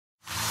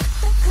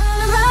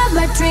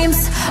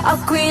dreams are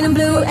green and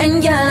blue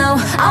and yellow.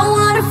 I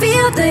wanna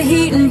feel the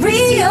heat in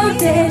Rio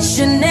de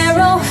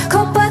Janeiro,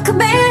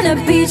 Copacabana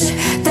Beach,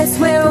 that's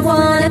where I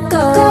wanna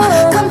go.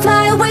 Come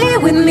fly away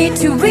with me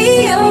to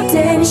Rio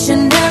de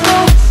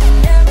Janeiro.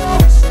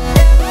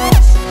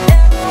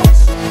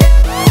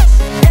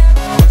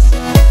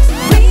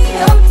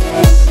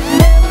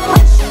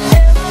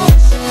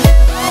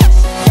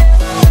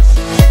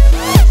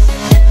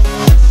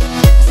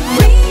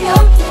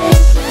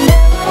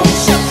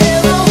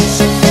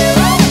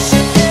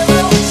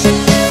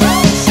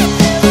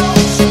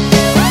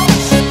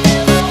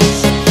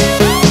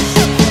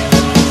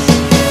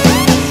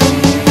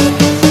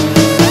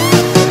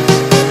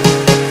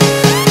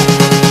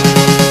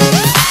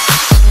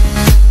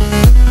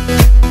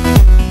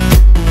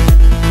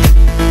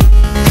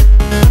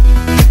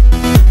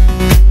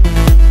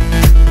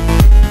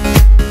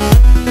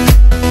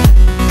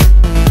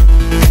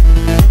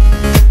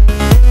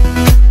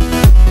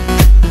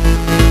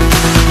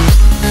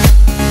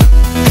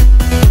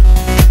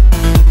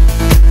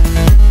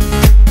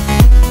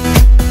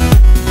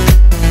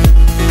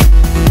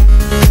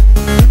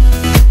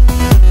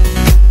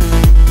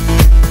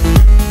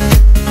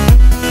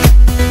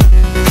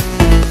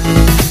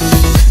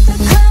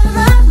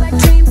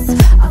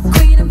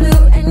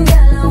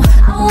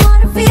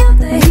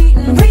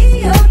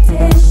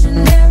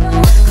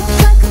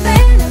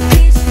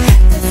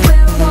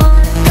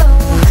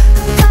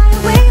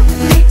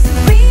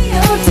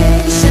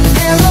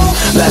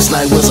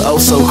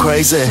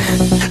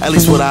 At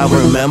least what I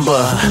remember.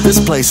 This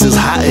place is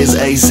hot as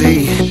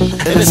AC,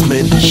 and it's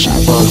midnight.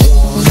 But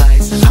warm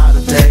nights,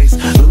 hotter days,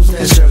 lose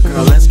that shirt,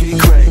 girl, let's get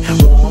crazy.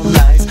 Warm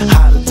nights,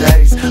 hotter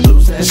days,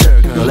 lose that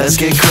shirt, girl, let's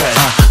get crazy.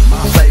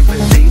 My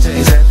favorite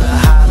DJs at the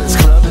hottest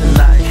club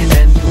tonight,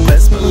 and you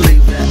best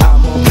believe that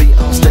I'm gonna be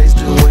on stage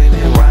doing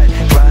it right,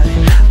 right.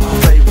 My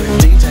favorite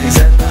DJs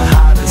at the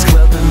hottest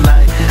club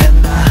tonight,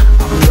 and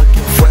I'm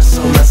looking fresh,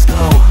 so let's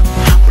go.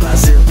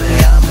 Brazil,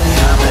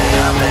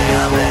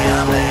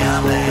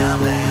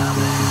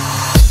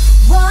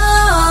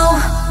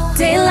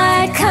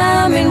 daylight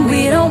coming,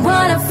 we don't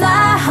wanna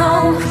fly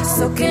home.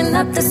 Soaking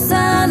up the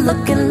sun,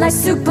 looking like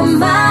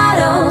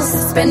supermodels.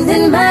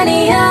 Spending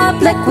money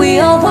up like we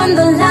all won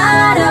the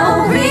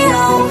lotto.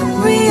 Rio,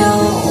 Rio,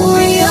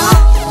 Rio.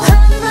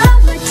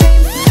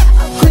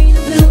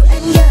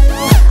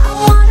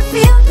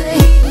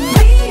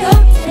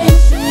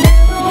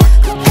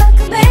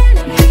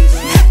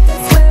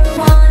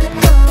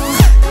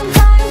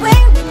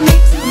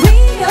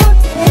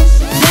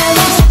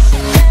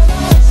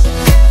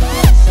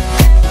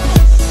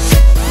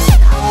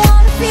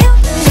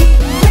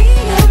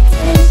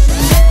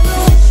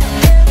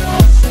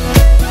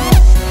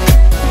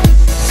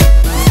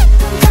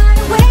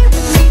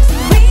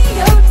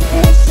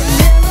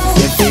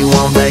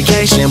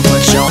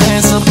 Put your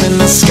hands up in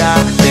the sky.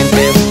 Then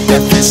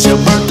if it's your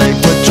birthday,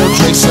 put your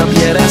drinks up,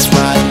 yeah, that's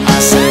right. I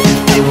said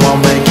if you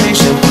want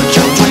vacation, put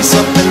your drinks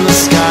up in the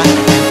sky.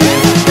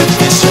 And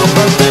if it's your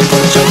birthday,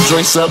 put your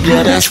drinks up,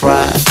 yeah, that's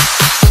right.